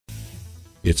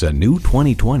It's a new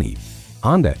 2020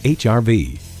 Honda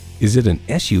HR-V. Is it an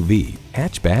SUV,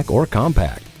 hatchback, or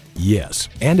compact? Yes,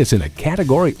 and it's in a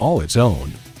category all its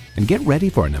own. And get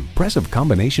ready for an impressive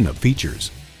combination of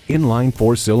features. Inline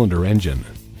 4-cylinder engine,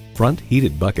 front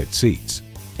heated bucket seats,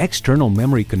 external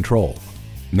memory control,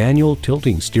 manual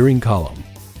tilting steering column,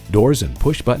 doors and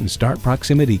push-button start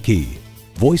proximity key,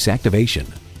 voice activation,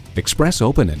 express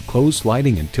open and close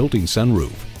sliding and tilting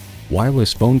sunroof,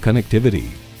 wireless phone connectivity,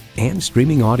 and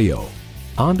streaming audio.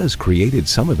 Honda's created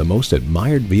some of the most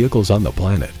admired vehicles on the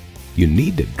planet. You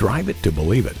need to drive it to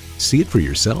believe it. See it for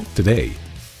yourself today.